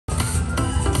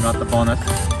Got the bonus.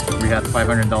 We had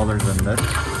 $500 in this.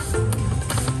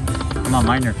 Come on,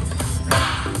 miner.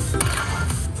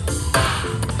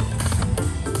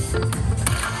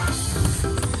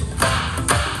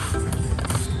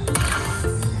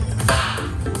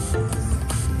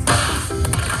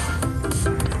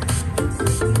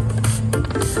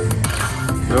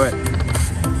 Do it.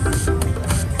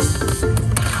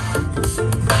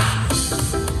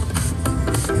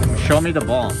 Show me the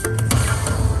ball.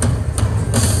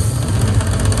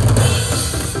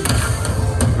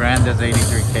 Grand is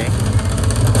 83K.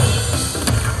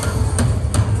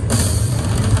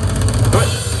 Do it.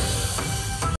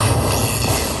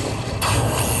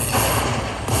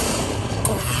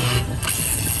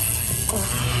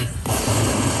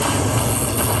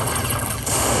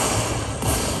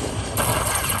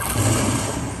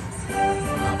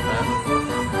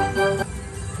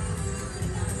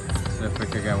 See if we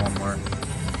could get one more.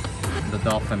 The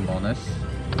dolphin bonus.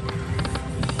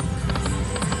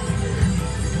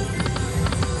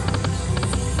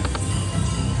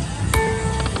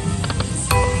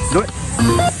 Do it.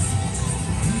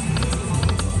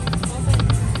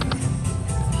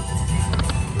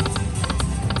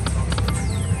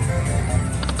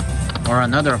 Or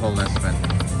another hole let's spin.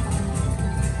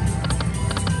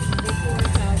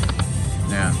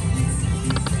 Yeah.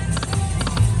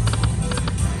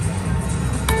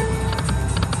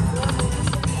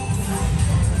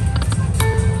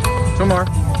 Two more.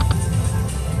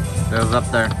 It was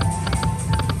up there.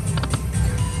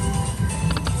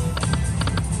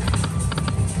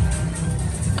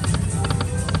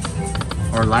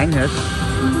 Or line hits.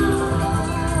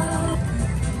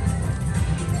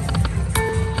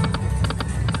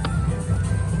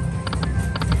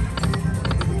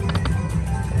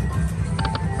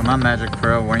 Come on, Magic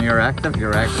Pro. When you're active,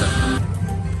 you're active.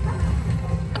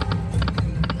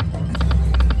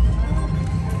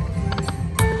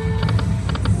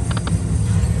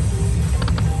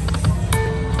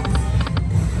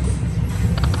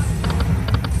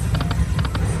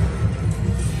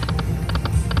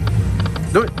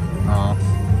 Do it! Oh.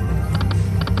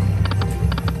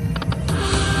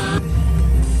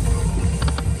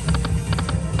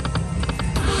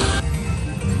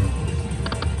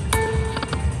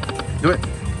 Do it!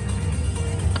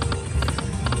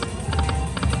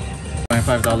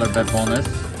 $25 bet bonus.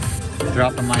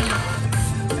 Drop a miner.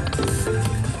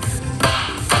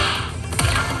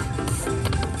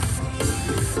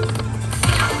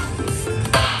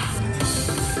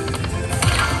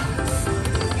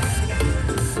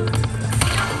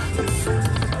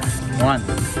 One.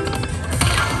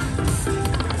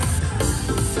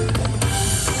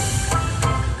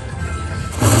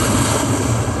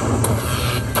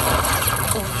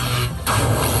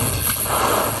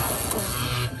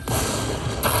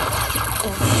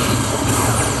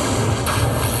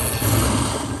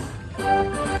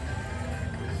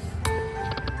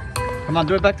 Come on,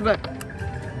 do it back to back.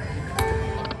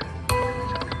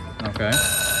 Okay.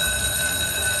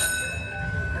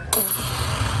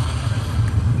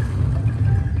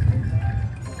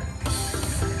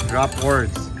 Drop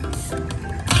words.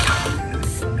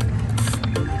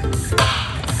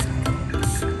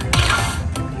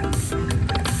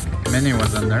 Mini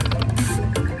was in there.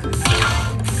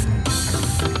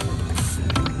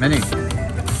 Mini.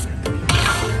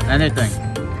 Anything.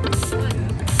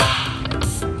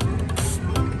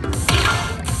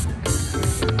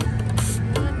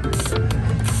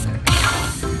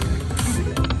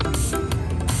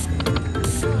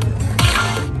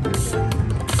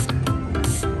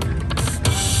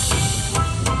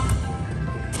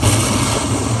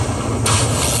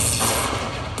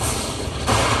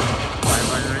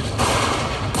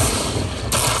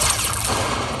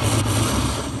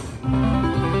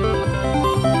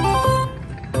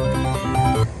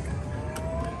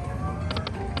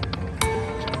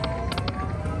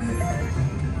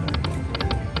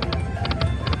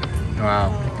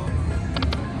 Wow.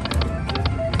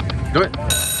 Do it.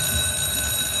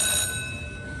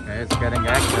 Okay, it's getting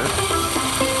active.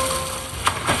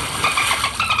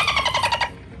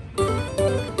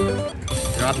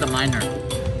 Drop the miner.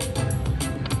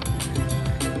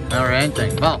 Or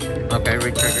anything. Well, okay,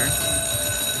 re-trigger.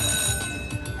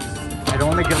 It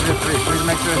only gives you 3. Please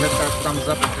make sure to hit that thumbs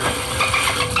up if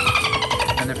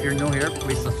you're... And if you're new here,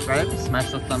 please subscribe.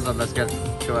 Smash the thumbs up. Let's get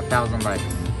to 1,000 likes.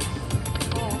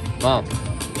 Bob.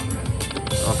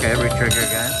 Okay, re-trigger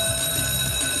guys.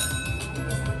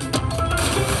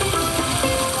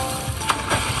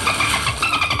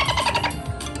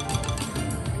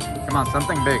 Come on,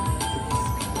 something big.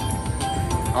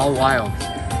 All wild.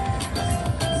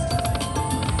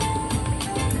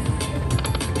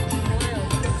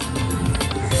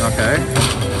 Okay.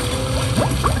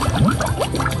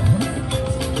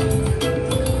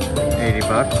 80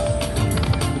 bucks.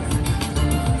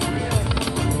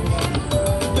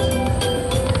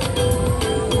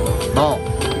 Ball.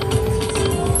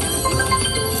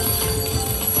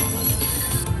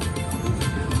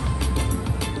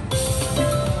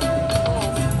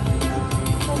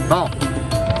 Ball.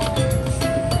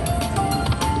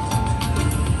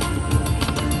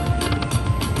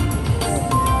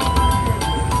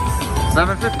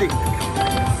 $7.50.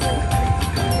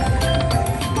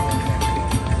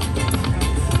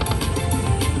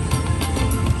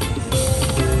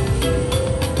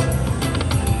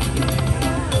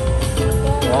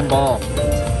 One ball.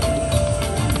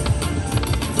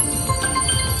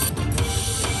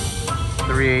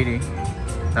 $3.80.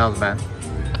 That was bad.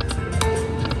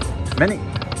 Mini.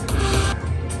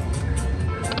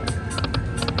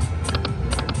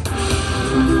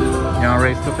 You wanna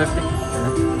raise 250?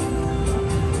 Yeah.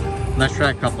 Let's try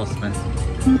a couple spins.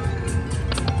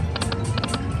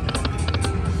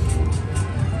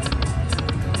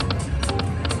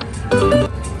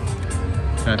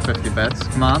 Try 50 bets.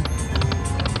 Come on.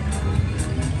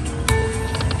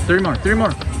 Three more.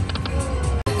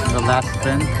 The last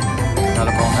spin. Got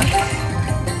a bonus.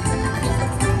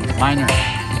 Minor.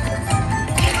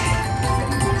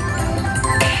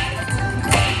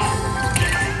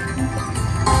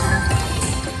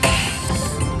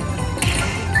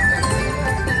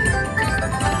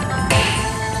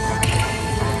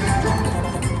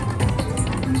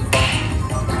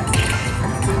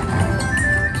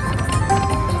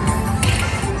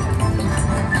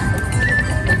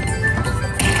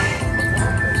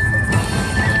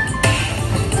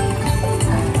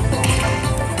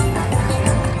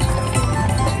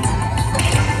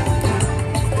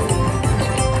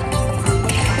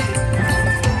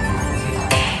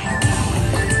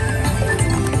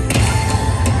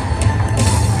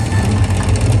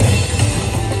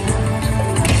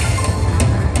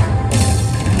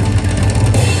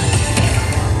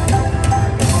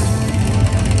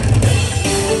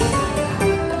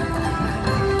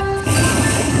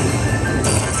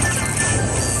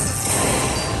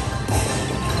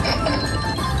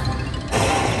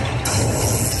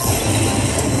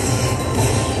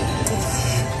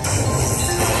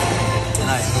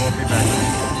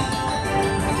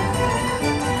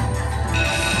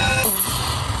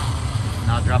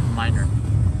 Drop a minor.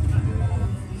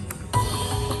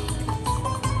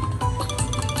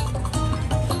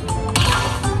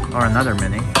 Or another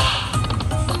mini.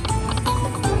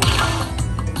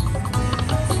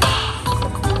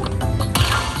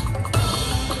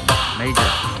 Major.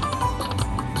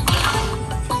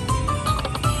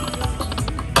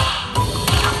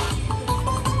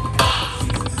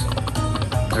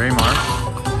 Three more.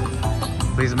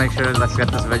 Please make sure, let's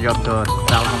get this video up to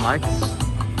 1,000 likes.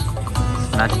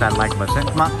 Smash that like button.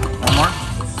 Come on, one more.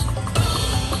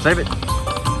 Save it.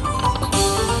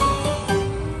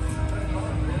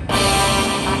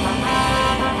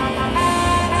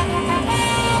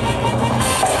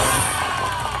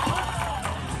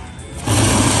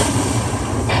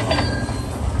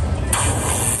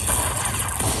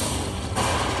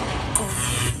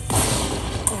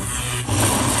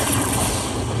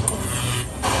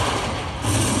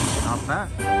 Not bad.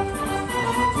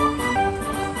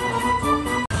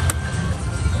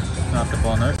 Not the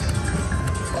bonus.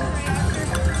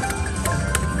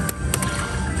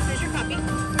 Here's your copy.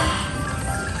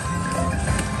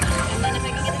 And then if I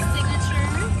can get a signature.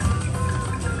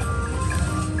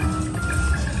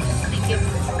 Thank you.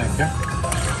 Thank you.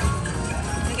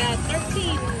 I got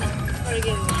 13 for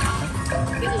you.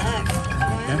 Good luck.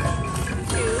 1,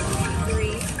 2,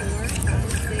 3, 4, 5,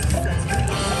 6, 7,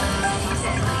 8,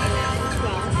 10, 11,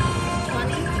 12,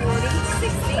 20, 40,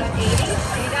 60, 80.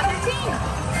 And you got 13.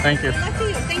 Thank you. Good luck to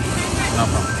you. Thank you very much. No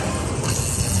problem.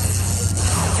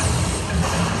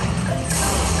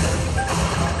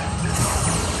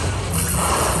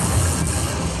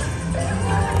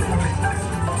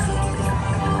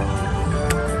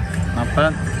 Not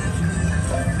bad.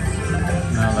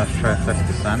 Now let's try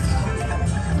 50 cents.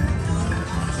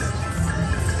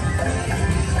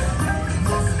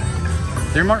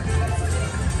 Three more.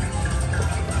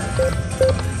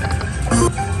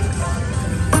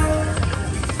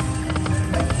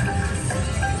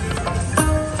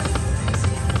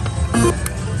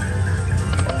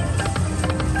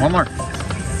 One more.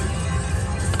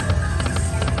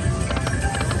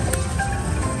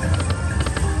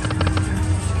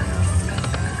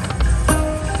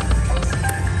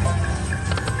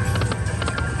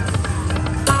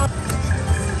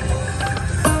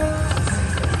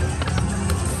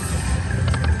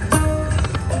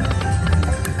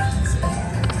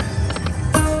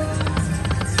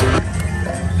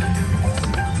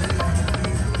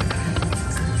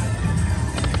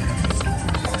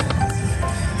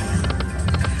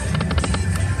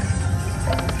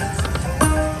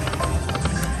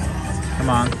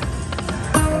 on.